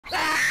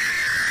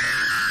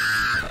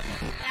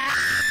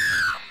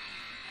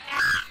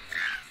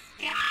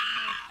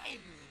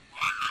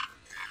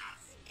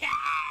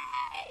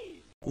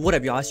What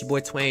up, y'all? It's your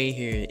boy Twain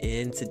here,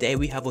 and today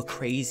we have a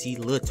crazy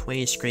Lil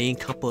Twain scream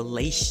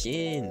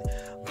compilation.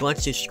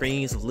 Bunch of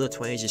screams of Lil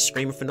Twain just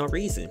screaming for no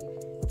reason.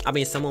 I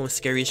mean, some of them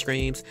scary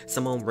screams,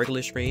 some of them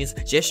regular screams,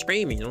 just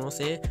screaming, you know what I'm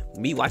saying?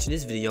 Me watching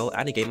this video,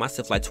 I done gave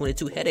myself like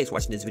 22 headaches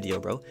watching this video,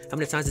 bro. How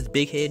many times does this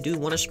big head dude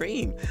want to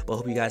scream? But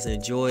hope you guys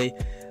enjoy.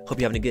 Hope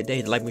you're having a good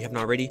day, like we haven't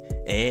already.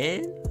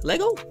 And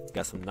Lego.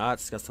 Got some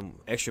knots, got some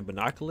extra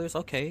binoculars.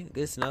 Okay,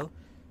 good to know.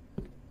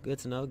 Good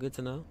to know, good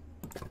to know.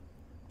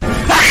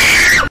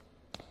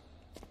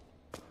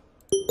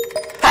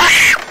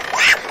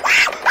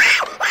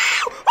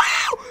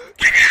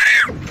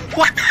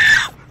 What the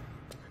hell?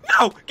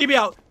 No! Get me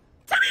out!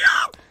 Take me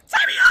out!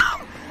 Take me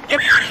out! Get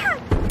me out of here!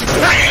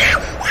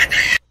 What the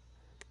hell?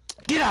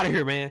 Get out of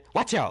here, man!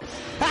 Watch out!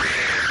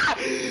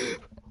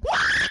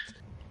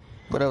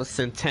 What else?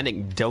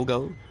 Satanic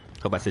Dogo?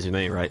 Hope I said your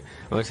name right.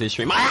 I want to say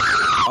stream.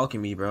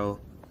 Talking me, bro.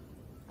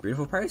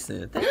 Beautiful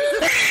person.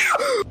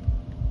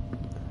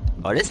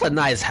 Oh, this is a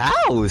nice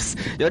house.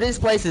 Yo, this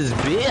place is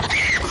big.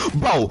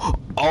 Bro,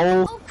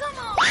 oh. Come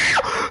on.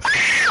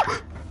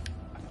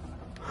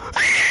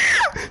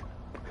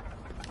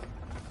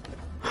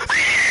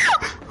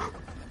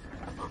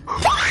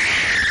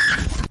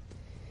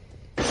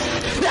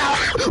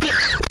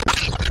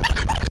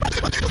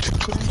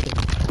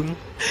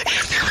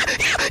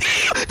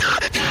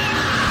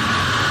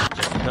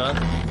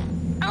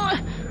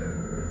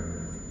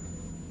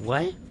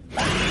 What?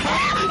 No!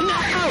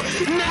 No! No!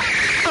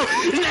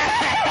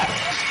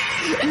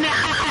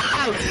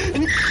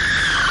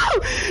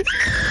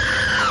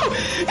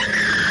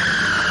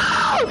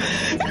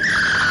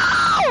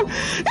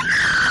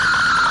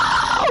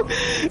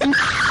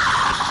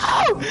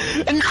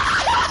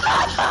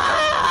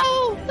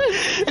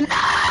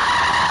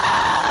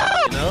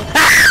 No! No!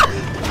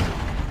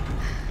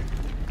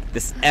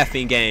 This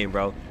effing game,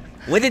 bro.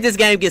 When did this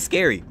game get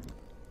scary?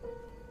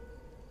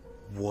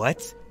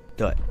 What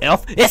the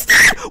F? It's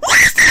what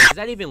is that? Is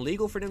that even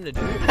legal for them to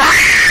do?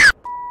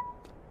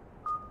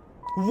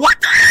 What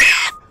the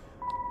F?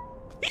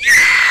 Yo!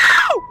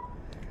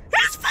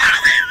 He's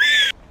following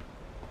me!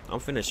 I'm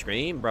finna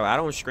scream? Bro, I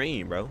don't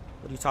scream, bro.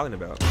 What are you talking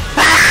about?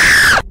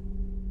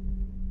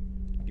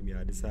 Get me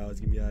out of this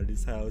house, get me out of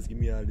this house, get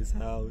me out of this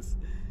house.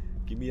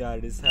 Get me out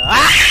of this house. Get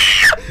me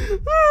out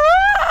of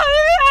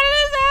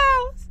this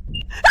house.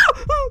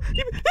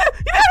 Get me out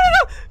of this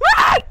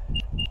house.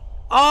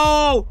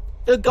 Oh!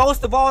 The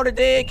ghost of all the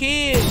dead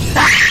kids.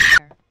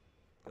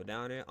 Go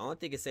down there. I don't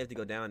think it's safe to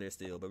go down there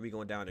still, but we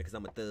going down there because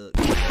I'm a thug.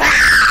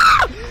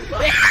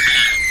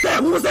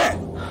 Damn, who was that?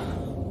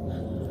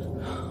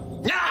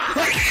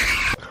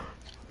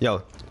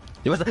 Yo,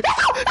 what's that?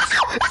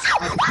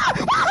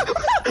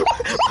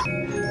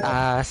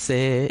 I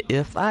said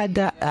if I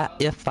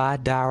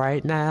die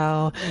right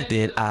now,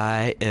 then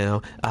I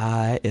am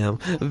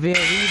very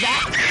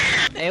bad.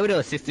 Hey, we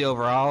doing 60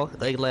 overall.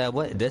 Leg lab,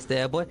 what? That's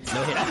that boy.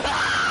 No hit.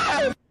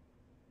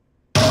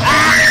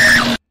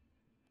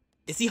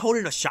 Is he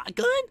holding a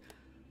shotgun?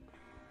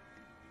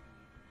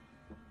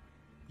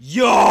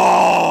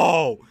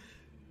 Yo!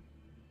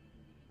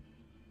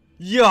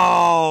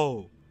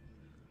 Yo!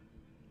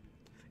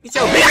 You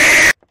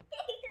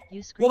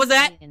what was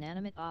that? An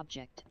inanimate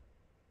object.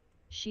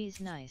 She's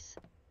nice.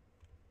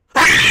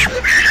 Why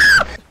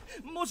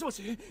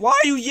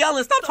are you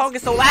yelling? Stop talking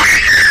so loud.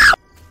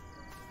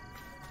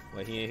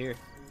 Wait, he ain't here.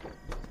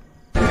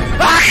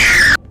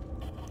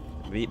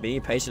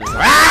 Being patient is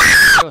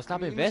hard. Yo,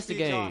 stop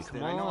investigating.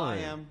 Come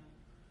on.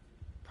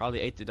 Probably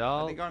ate the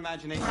dog. I think our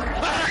imagination.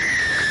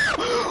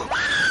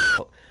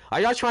 Are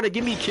y'all trying to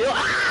get me killed?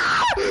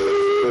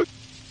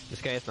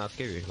 This game's not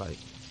scary. Like,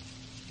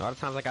 a lot of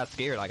times I got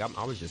scared. Like,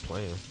 I was just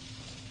playing.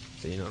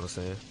 So, you know what I'm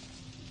saying?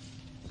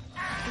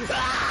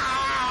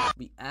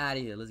 We out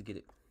of here. Let's get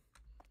it.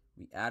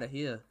 We out of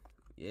here.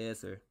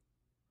 Yes, sir.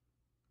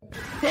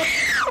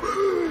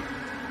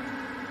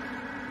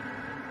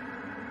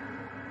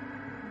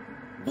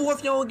 Boy, if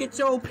you don't get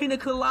your pina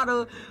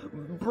colada,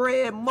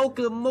 bread,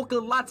 mocha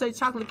latte,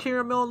 chocolate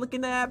caramel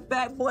looking at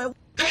back, boy.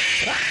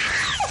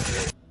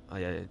 Oh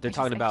yeah, they're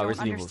talking about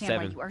Resident Evil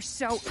 7. You are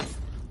so.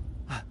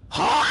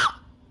 Huh?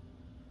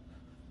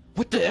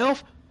 What the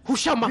elf? Who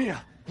shot my?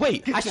 Mia,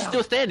 wait, I should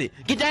still standing.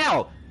 Get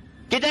down!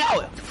 Get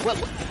down! What?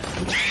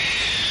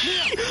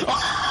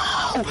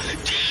 Oh!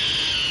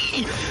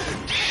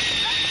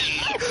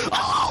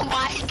 Oh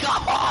my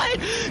God!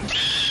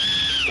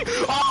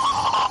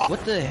 Oh!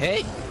 What the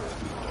heck?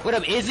 What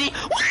up, Izzy?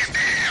 What is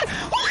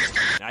that? What is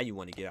that? Now you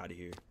want to get out of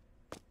here.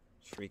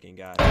 Freaking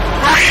guy.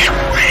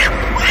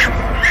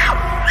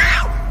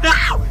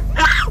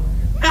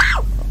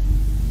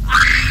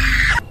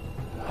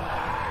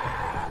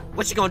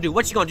 What you gonna do?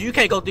 What you gonna do? You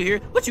can't go through here.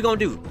 What you gonna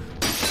do?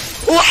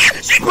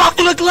 What? She broke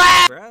through the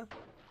glass! Bruh,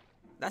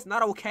 that's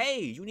not okay.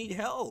 You need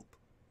help.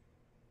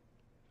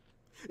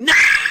 No!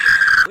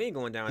 We ain't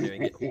going down there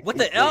and get... What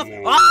the F?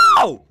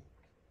 Oh!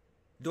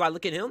 Do I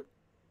look at him?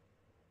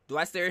 Do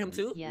I stare at him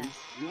too? Yes.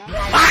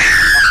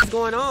 What's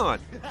going on?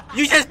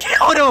 You just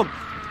killed him!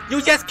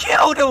 You just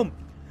killed him!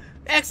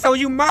 Exo,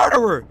 you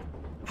murderer!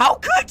 How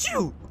could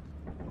you?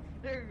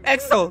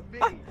 EXO,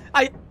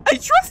 I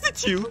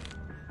trusted you.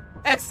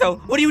 EXO,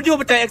 what are you doing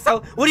with that,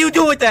 EXO? What are you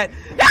doing with that?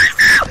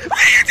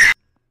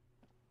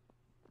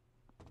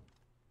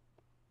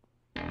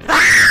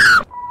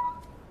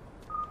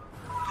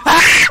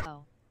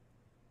 Oh.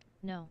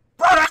 No.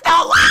 Bro, that's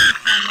no way!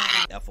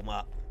 F him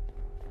up.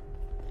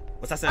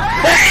 What's that sound?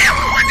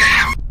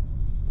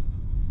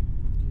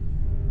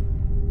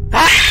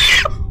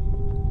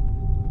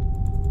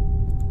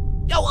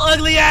 Yo,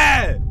 ugly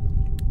ass!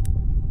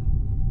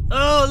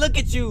 Oh, look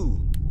at you!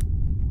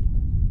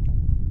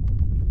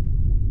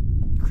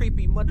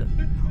 Creepy mother.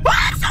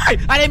 I'm sorry!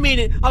 I didn't mean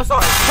it! I'm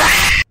sorry!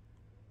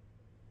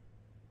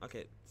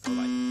 Okay, so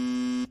like,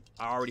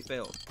 I already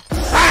failed.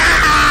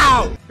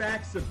 Ow!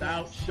 Facts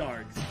about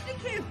sharks. It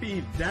can't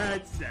be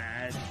that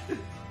sad.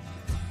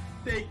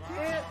 They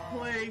can't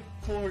play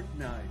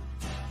Fortnite.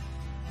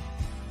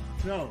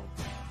 No.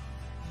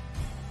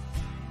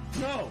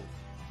 No.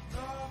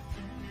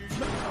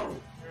 No.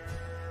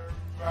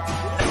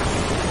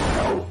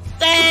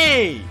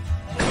 Hey!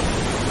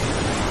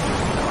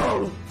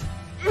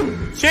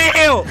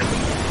 Chill!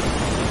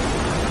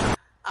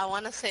 I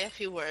want to say a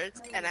few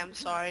words, and I'm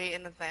sorry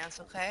in advance,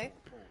 okay?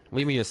 What do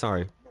you mean you're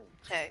sorry?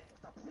 Okay.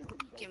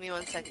 Give me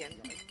 1 second.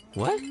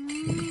 What?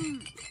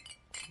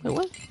 Wait,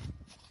 what?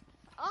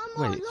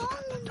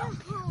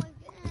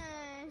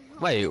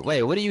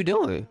 Wait, what are you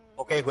doing?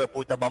 Okay, güey,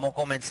 puta, vamos a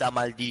comenzar,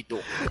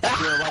 maldito.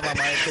 Aquí nos vamos a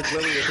mamar este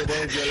huevo y este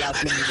huevo violar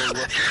a mi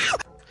huevo.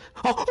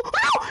 Oh,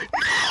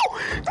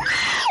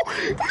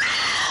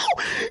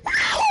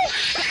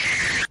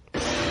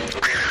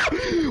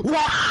 no!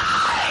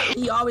 Why?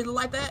 He always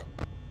like that?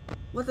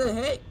 What the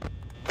heck?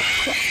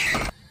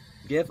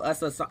 Give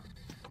us a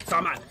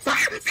Simon!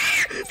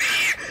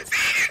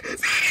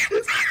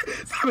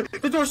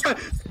 The door's shut!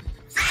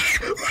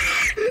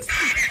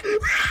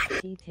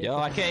 Yo,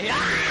 I can't hear.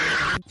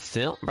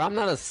 Simp? Bro, I'm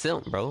not a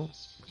simp, bro.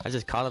 I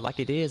just call it like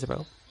it is, bro.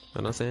 You know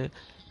what I'm saying?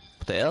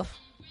 What the F?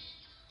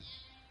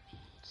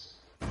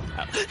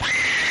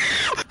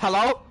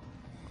 Hello?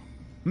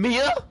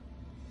 Mia?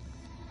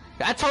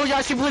 I told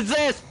y'all she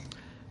possessed!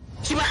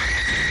 She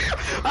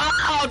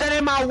oh, that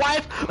ain't my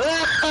wife!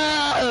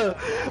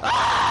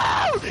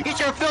 Oh, get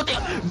your filthy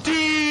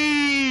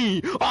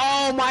D!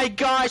 Oh my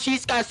god,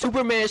 she's got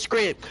Superman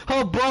script.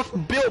 Her buff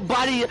built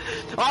body.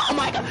 Oh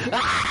my god.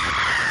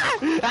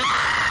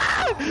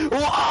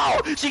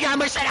 Whoa! She got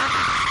much.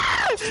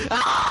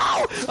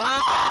 Oh!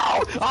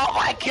 Oh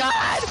my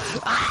god!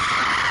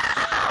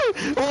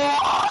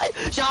 What?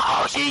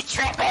 Oh, she's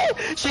tripping!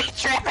 She's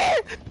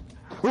tripping!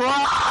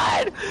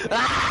 Run!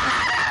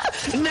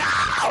 No!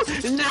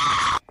 No!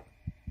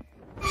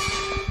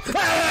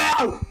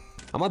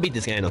 I'm gonna beat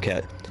this game,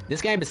 okay?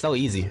 This game is so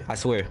easy, I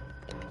swear.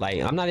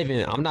 Like, I'm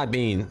not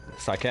being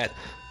sarcastic.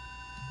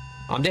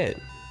 I'm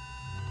dead.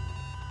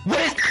 What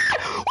is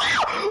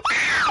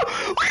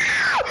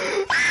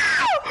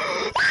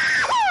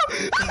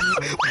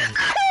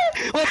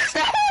what's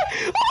that?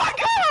 Oh my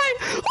god!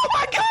 Oh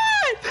my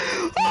god!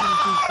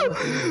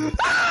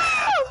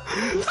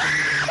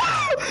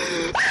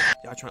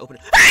 Y'all trying to open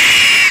it.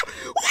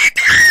 What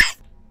the?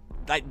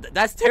 Like,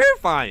 that's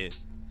terrifying.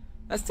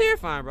 That's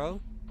terrifying,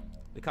 bro.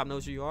 The cop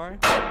knows who you are.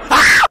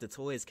 The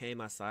toys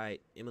came outside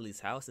Emily's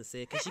house and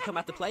said, "Can she come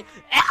out to play?"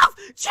 Elf!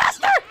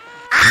 Chester!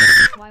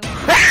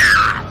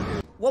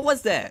 What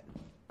was that?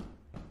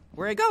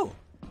 Where'd it go?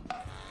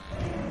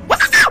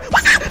 What's that?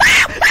 What's that?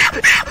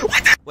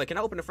 What the? Wait, can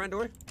I open the front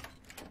door?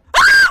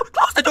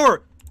 Close the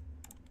door!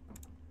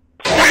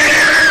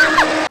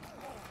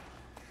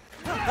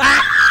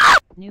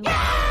 New.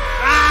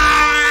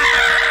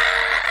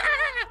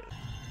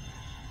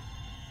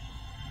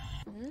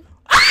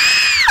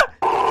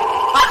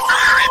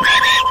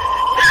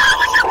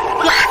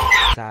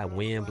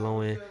 Wind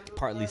blowing,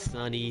 partly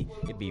sunny,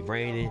 it be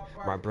raining.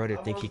 My brother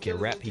think he can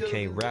rap, he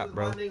can't rap,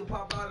 bro.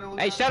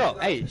 Hey, shut up!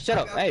 Hey, shut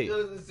up! Hey,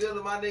 yo,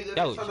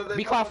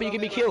 be quiet before you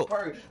get me killed.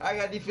 I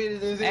got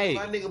defenders in hey.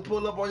 My nigga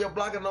pull up on your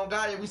block and on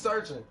guy, we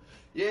searching.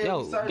 Yeah,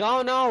 yo, we searching.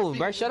 go no,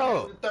 bro, shut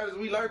up.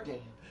 We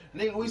lurking.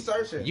 Nigga, we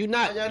searching. You're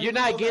not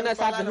getting us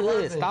out the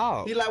hood.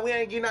 Stop. He like, we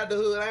ain't getting out the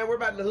hood. I ain't worried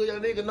about the hood.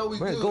 Y'all nigga know we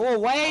bro, good. go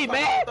away,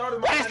 man. What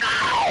is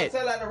that?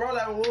 Tell like the roll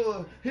out of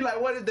wood. He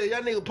like, what is that? Y'all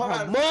nigga pop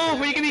out. Move,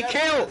 when you get me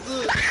killed.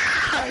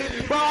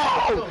 Bro.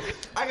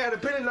 I got a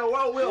pen in the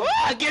roll wheel.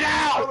 Get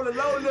out. Over the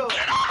low wheel.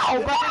 Get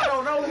out,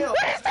 bro. What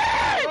is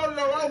that? Roll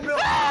the roll wheel.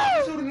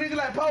 Shoot a nigga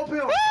like Pope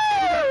Hill.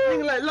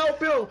 Nigga like low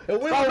pill.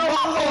 And we don't know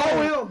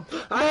who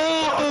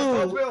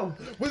him.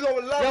 We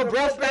gonna love yo,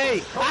 bro,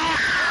 stay.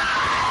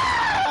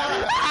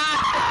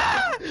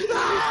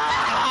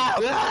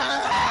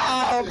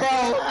 Oh, bro.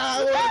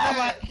 Oh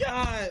my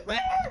god, man.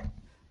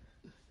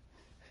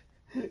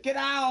 Get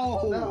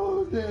out.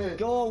 No, man.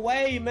 Go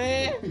away,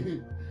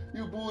 man.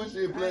 You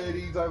bullshit playing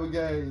these type of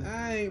games.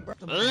 I ain't, bro.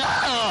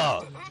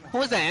 Who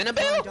was that,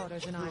 Annabelle?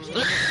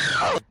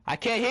 I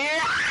can't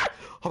hear.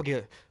 I'm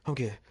good.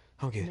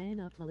 Man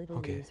up, a little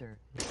loser.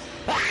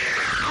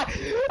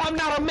 I'm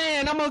not a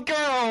man, I'm a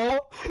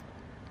girl.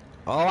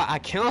 Oh, I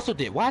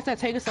canceled it. Why is that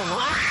taking so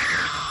long?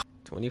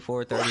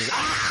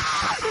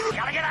 24:30.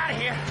 Gotta get out of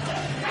here.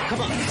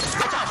 Come on.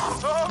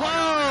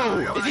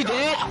 Whoa! Is he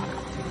dead?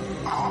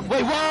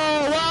 Wait,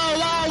 whoa!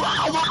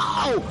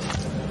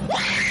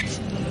 What?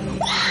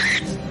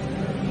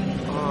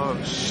 Oh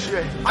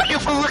shit. Are you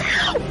for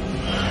real?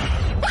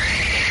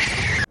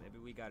 Maybe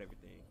we got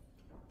everything.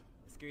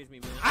 Excuse me,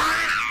 man.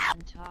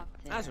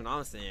 That's what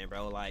I'm saying,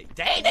 bro. Like,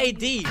 dang, they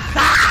deep.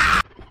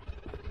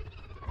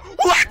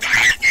 What?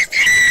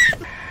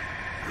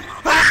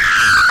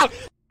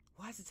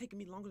 Why is it taking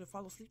me longer to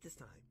fall asleep this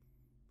time?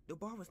 The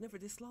bar was never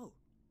this slow.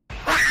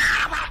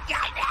 Oh my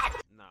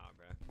goodness! Nah,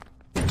 bro.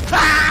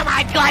 Oh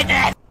my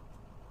goodness!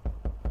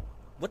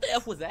 What the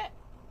F was that?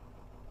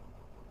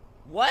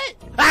 What?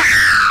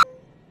 I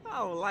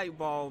don't like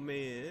ball,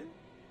 man.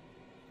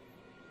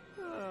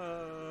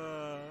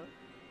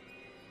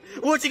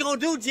 What you gonna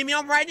do, Jimmy?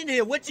 I'm right in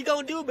here. What you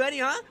gonna do, buddy,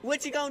 huh?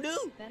 What you gonna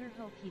do? Better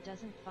hope he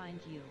doesn't find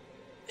you.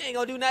 He ain't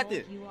gonna do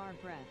nothing. Hold you are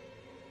breath.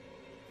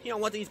 You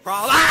don't want these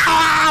problems.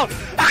 Oh!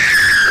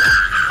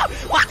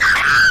 What the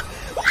hell?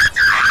 What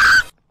the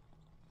hell?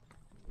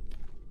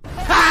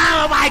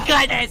 Oh my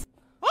goodness!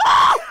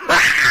 Oh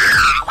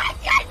my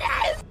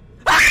goodness!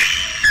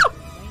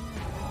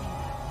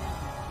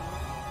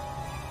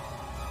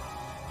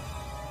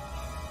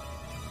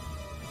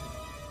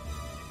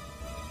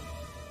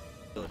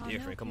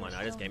 Different. Come on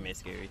now, this game ain't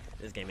scary.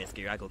 This game ain't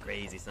scary. I go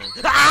crazy, son.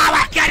 Oh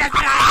my goodness!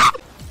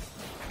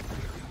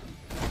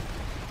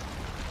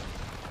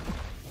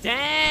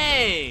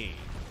 Dang!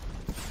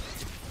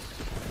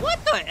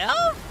 What the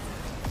hell?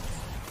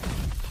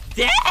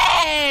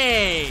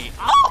 Dang!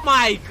 Oh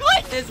my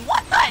goodness!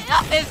 What the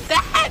hell is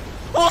that?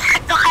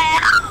 What the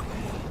hell?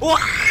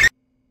 What?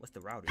 What's the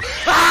router?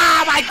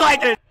 Oh my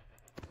goodness!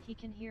 He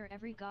can hear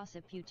every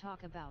gossip you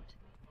talk about.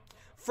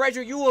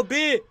 Frederick, you a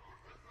bitch!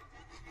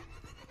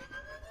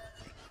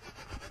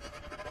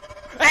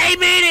 I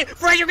mean it!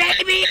 Frederick,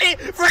 I mean it!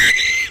 Frederick!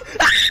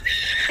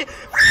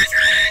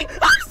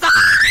 I'm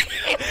sorry!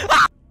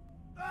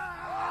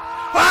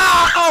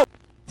 Oh!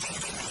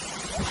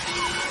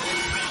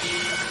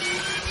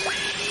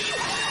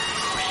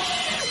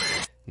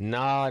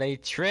 Nah, they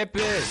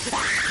tripping.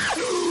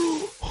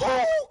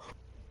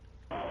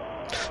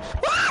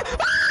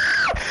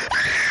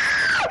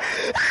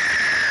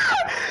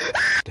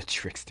 The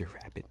trickster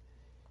rabbit.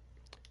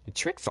 The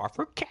tricks are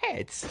for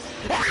cats.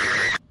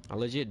 I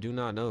legit do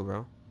not know,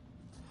 bro.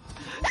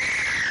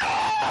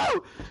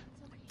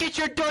 Get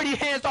your dirty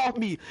hands off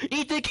me!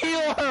 Ethan,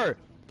 kill her!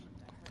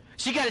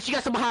 She got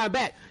some behind her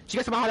back. She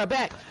got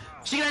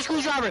a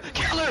screwdriver.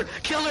 Kill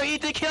her,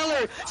 Ethan, kill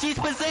her. She's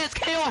possessed,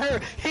 kill her.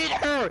 Hit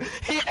her,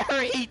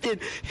 Ethan.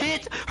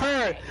 Hit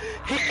her.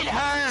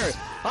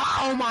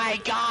 Oh my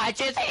god,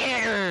 just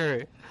hit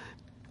her.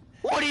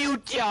 What are you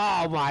doing?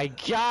 Oh my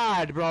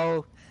god,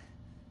 bro.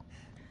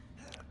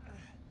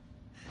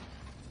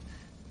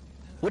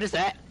 What is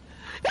that?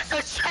 That's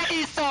a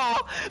chainsaw!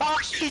 Oh,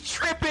 she's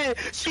tripping!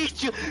 She's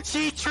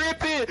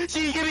tripping!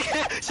 She's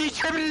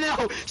tripping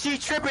now!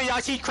 She's tripping, y'all!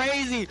 She's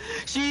crazy!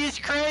 She's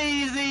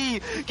crazy!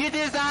 Get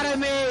this out of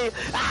me!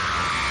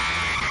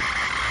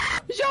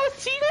 Ah! Y'all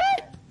see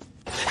that?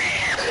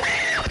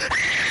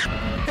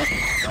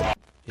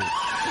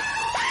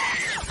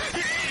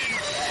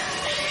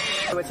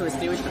 Wait to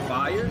extinguish the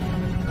fire?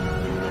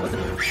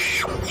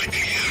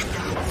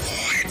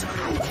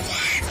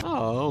 Oh,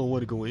 I don't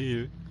want to go in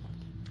here.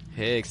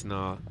 Heck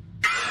nah.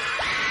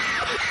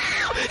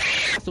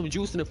 Some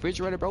juice in the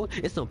refrigerator, bro.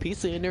 It's some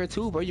pizza in there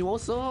too, bro. You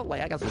want some?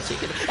 Like, I got some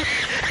chicken.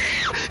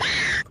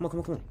 Come on.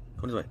 Come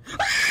this way.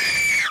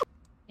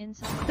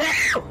 Inside.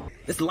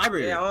 It's the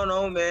library. Yeah, I don't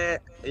know, man.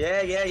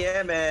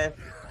 Yeah, man.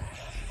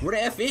 Where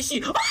the F is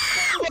she?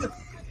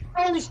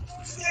 Holy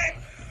shit!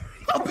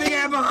 A big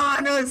ass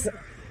behind us!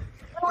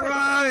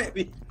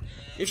 Right!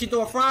 If she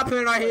throw a frying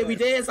pan out here, we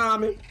dead,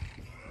 Simon.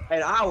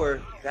 An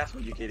hour. That's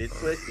what you get. It's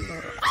twisted.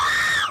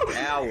 An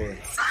hour.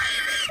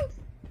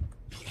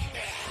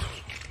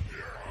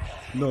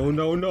 No.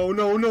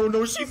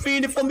 She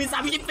fiending for me,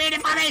 Simon. She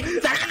fiending for me.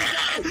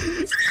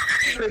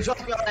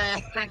 Drop your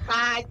ass.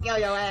 Kill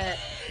your ass.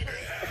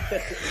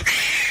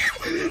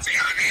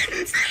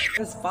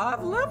 There's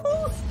 5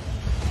 levels?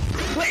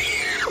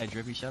 Hey,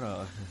 Drippy, shut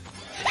up.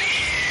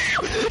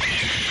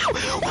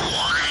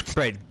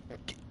 Spread.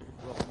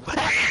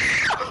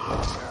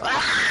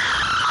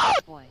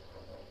 Boy.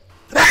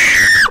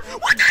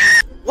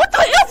 What the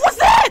F was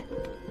that?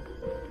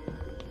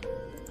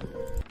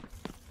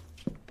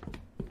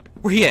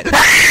 Where he at?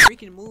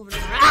 Freaking moving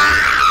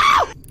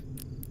around.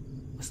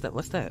 What's that?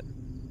 What the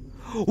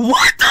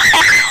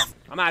hell?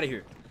 I'm out of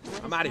here.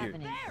 I'm out of here.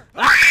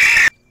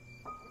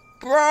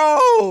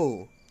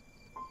 Bro!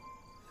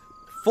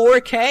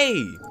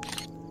 4K!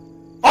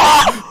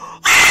 Oh!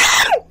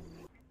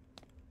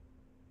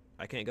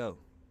 I can't go.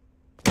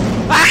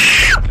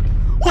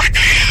 What the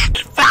hell?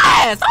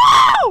 Fast!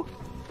 Oh!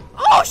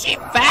 Oh, she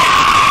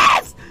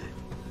fast!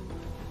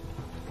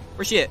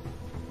 Where's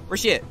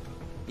she at?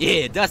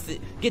 Yeah,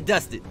 dusted. Get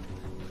dusted.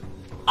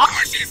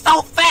 Oh, she's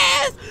so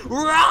fast!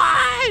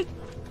 Run!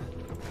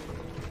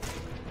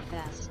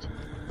 Fast.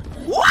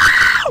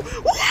 Wow!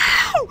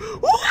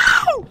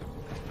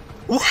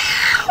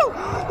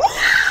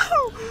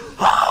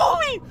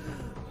 Holy!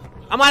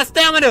 I'm out of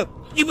stamina.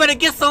 You better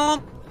get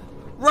some.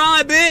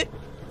 Run, bitch.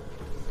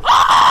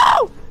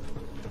 Oh!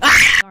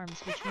 Arms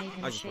which made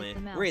him I was just shake playing.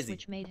 the mouse Where is he?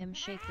 which made him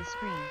shake the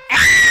screen.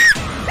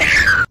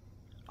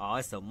 Oh,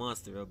 it's a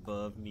monster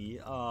above me.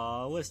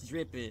 Oh, what's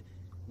dripping?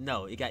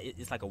 No, it's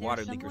like a There's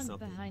water leak or someone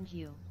something. behind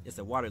you. It's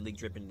a water leak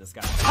dripping in the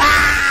sky.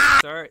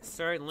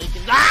 Sir,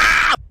 Lincoln.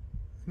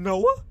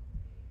 Noah?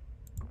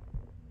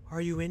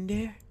 Are you in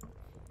there?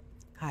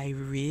 I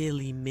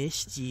really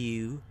missed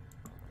you.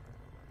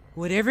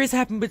 Whatever's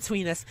happened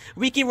between us,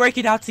 we can work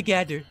it out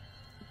together.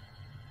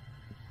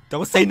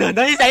 Don't say nothing.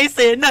 I ain't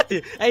saying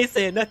nothing. I ain't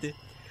saying nothing.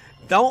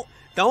 Don't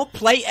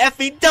play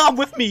effing dumb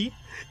with me.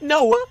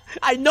 Noah,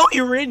 I know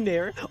you're in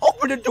there.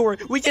 Open the door.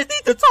 We just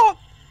need to talk.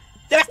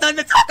 There's nothing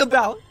to talk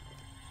about.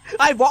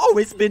 I've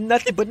always been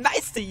nothing but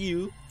nice to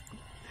you.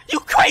 You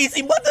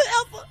crazy mother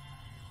effer.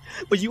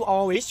 But you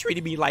always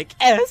treated me like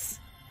S.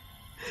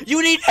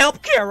 You need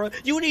help, Kara.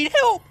 You need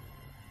help.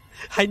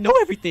 I know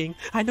everything.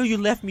 I know you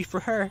left me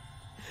for her.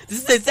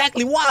 This is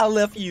exactly why I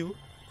left you.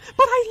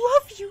 But I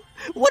love you.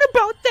 What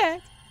about that?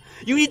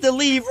 You need to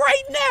leave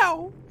right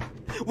now.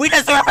 We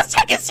deserve a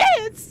second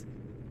chance.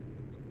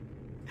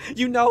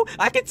 You know,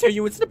 I can turn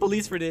you into the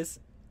police for this.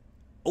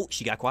 Oh,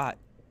 she got quiet.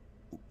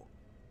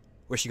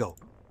 Where'd she go?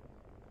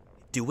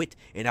 Do it,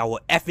 and I will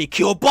effing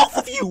kill both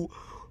of you.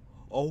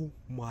 Oh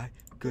my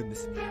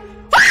goodness.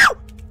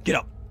 Get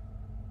up.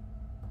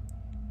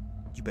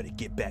 You better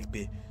get back,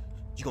 bitch.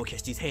 You gonna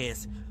catch these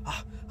hands.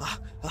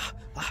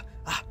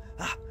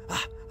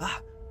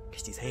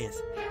 Catch these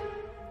hands.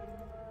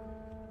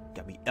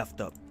 Got me effed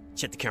up.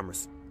 Check the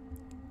cameras.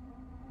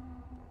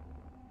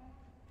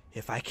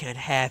 If I can't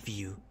have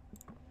you,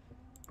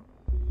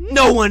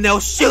 no one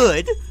else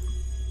should.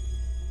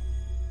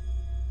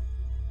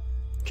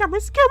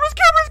 Cameras.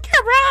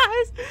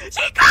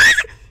 She gone.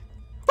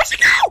 Where'd she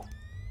go?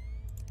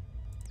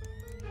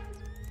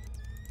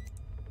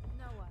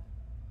 Noah.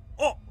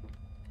 Oh.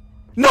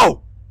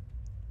 No.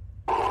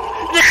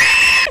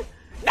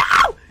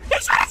 No.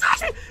 He's trying to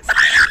touch me.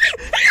 Somebody help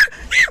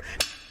me.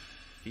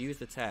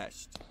 Fuse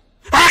attached.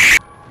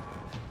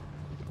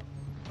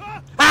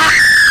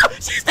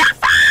 She's that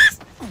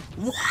fast.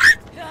 What?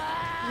 No.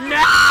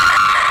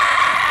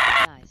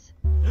 Nice.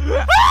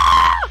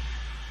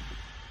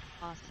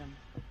 Awesome.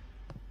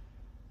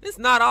 It's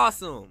not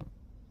awesome.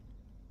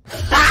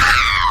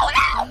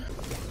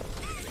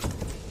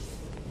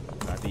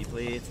 Happy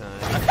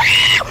playtime.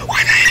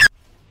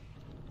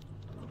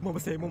 Mama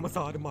say, Mama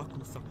saw the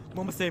Makusa.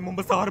 Mama say,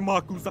 Mama saw the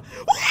Makusa.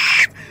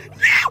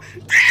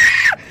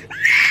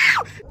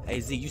 Hey,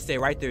 Zeke, you stay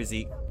right there,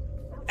 Zeke.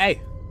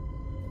 Hey,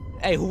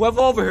 whoever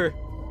over here,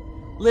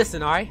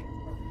 listen, all right?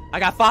 I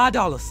got $5,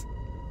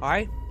 all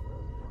right?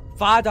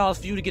 $5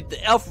 for you to get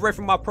the elf away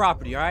from my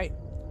property, all right?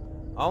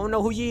 I don't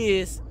know who you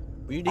is,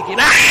 but you need to get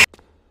out.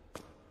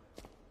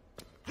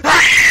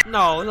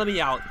 No, let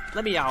me out.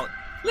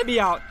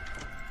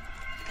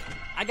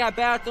 I got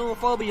bathroom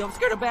phobia. I'm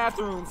scared of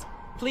bathrooms.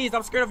 Please,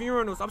 I'm scared of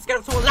urinals. I'm scared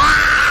of toilets.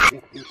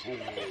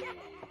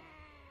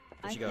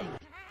 Where'd she go?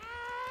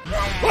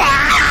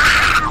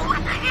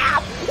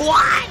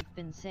 What? I've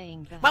been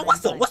saying Man,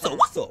 what's up, behind my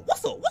back.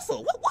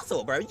 what's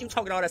up, bro? You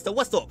talking all that stuff?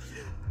 What's up?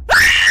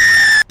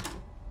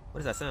 What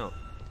does that sound?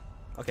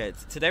 Okay,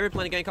 today we're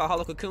playing a game called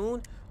Hollow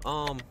Cocoon.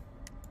 I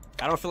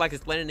don't feel like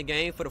explaining the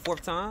game for the 4th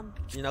time,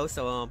 you know.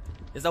 So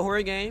it's a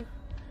horror game.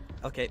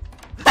 Okay.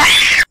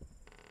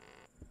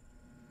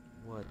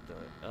 What the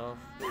F?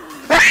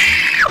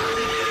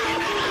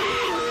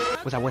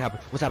 What's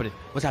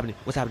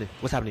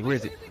happening? Where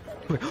is it?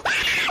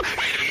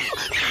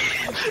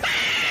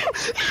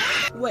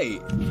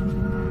 Wait.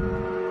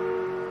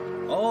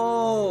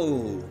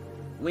 Oh,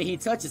 when he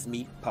touches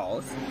me,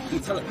 pause. He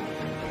tell it.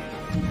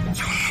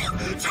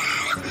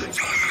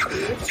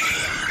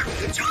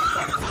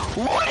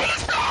 What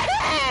is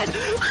that?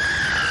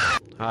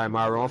 Alright,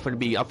 Mario, I'm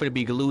finna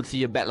be glued to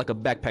your back like a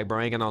backpack, bro.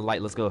 I ain't got no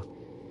light. Let's go.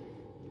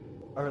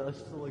 Alright, let's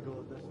just like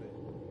go this way.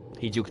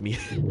 He juked me.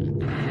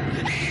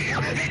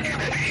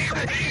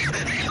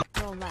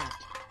 Go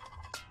left.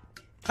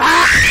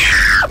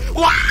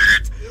 What?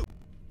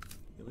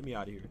 Yo, let me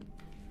out of here.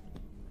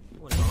 You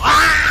wanna go?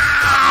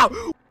 Ah!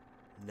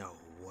 No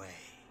way.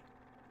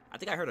 I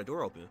think I heard a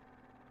door open.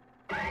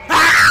 He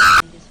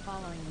is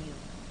following you.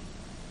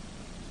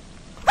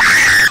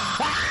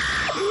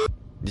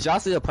 Did y'all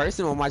see a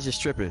person or am I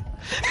just tripping?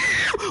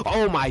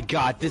 Oh my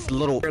god, this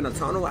little... We're in a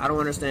tunnel? I don't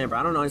understand, bro.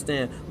 I don't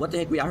understand. What the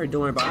heck we out here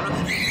doing, bro?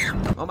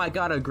 Oh my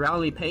god, a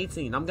growly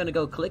painting. I'm gonna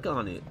go click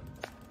on it.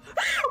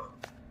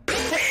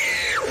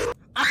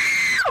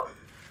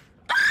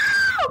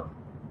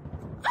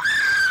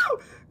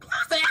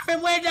 Close the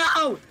effing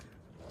window!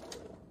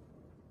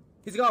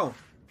 He's gone.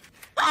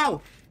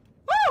 Oh!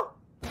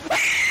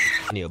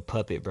 Bunny a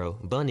puppet, bro.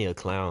 Bunny a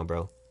clown,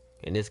 bro.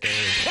 In this game.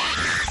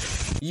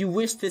 You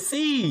wish to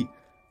see.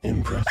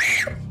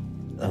 Impressive.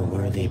 A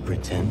worthy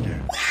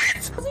pretender.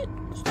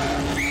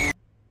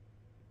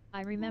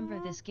 I remember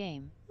this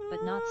game,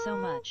 but not so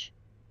much.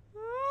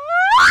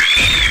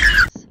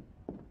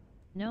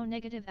 No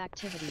negative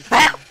activities.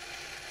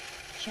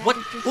 What?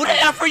 Who the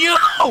F are you?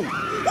 What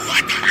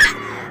the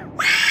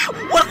hell?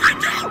 What do I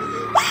do?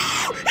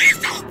 He's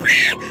so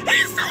big!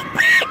 He's so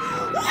big!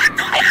 What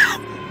the hell?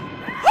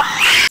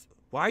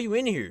 Why are you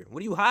in here?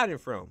 What are you hiding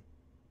from?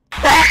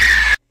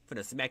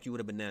 Finna smack you with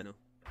a banana.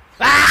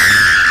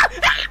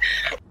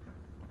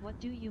 What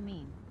do you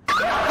mean?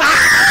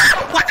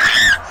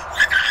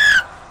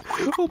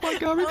 Oh my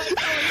god.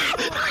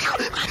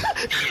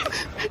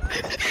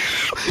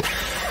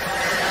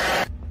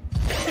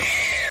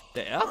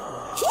 The F?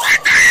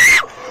 What the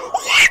hell?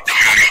 What the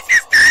hell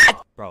is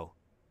that? Bro,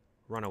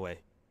 run away.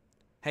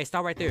 Hey,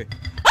 stop right there.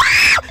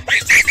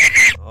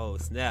 Oh,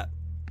 snap.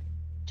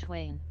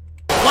 Twain.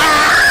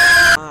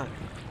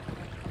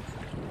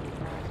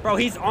 Bro,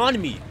 he's on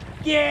me.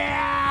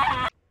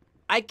 Yeah!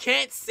 I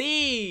can't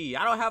see.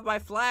 I don't have my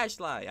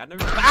flashlight. I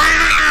never.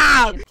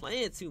 I'm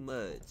playing too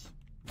much.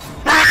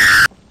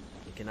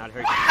 It cannot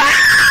hurt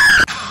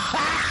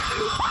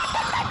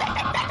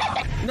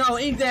you. No,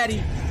 Ink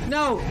Daddy.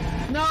 No.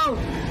 No.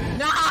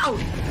 No.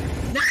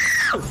 No.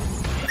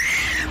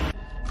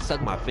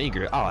 Suck my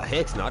finger. Oh,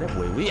 heck no, that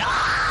boy we.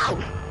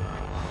 Oh!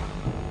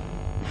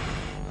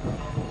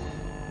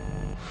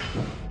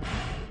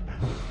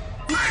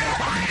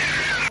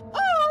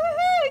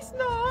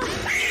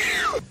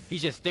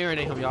 He's just staring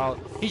at him, y'all.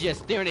 He's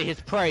just staring at his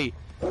prey.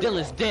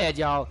 Dylan's dead,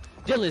 y'all.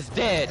 Dylan's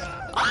dead.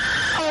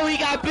 Oh, he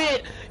got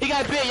bit. He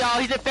got bit, y'all.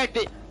 He's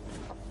infected.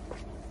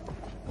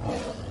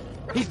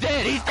 He's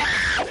dead. He's dead.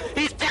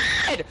 He's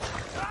dead.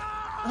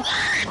 What?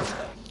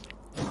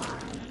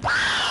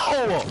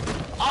 Oh!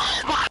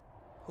 Oh my!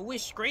 Who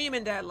is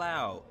screaming that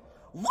loud?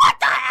 What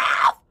the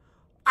hell?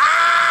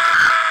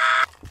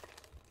 Ah!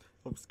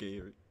 I'm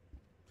scared.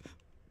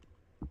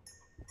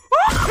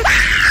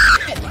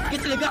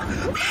 Get to the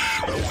gun.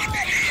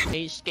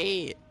 Ain't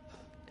scared.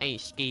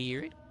 Ain't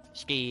scared.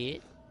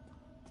 Scared.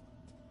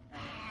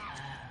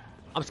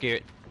 I'm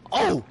scared.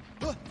 Oh!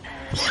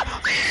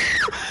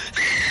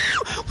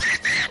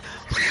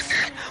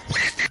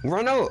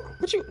 Rono,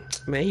 what you?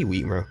 Man, he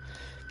weak, bro.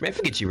 Man,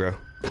 forget you, bro.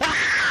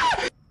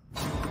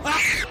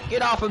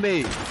 Get off of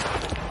me!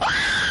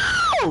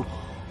 Oh!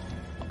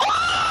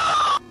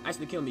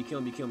 Actually, kill me,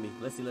 kill me, kill me.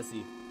 Let's see, let's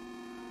see.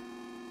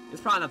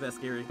 It's probably not that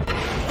scary.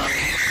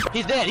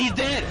 He's dead, he's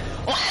dead!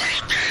 Oh,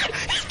 he's dead!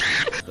 He's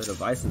dead! The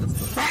device in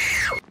this one.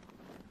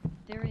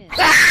 There is.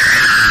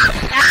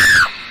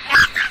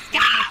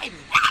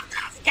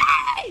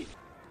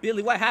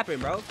 Billy, what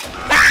happened, bro?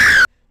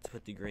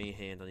 Put the green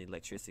hand on the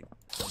electricity.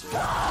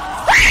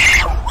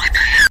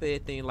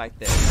 Bad thing like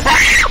that.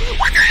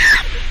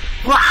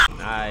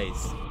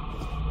 Nice.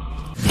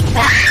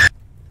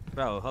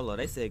 Bro, hold on.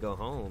 They said go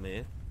home,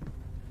 man.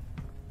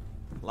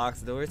 Locks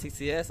the door,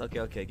 TCS? Okay,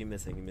 okay. Give me a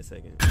second, give me a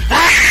second.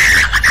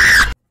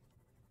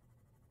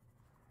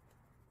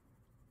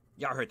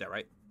 Y'all heard that,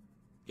 right?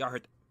 Y'all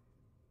heard that.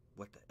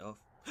 What the F?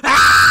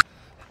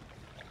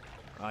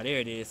 Oh, there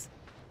it is.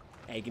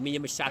 Hey, give me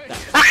your machata.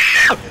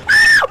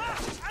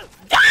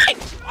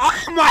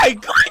 Oh my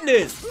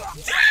goodness!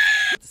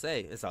 What to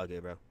say? It's all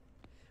good, bro.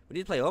 We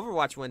need to play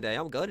Overwatch one day.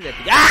 I'm goated at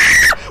the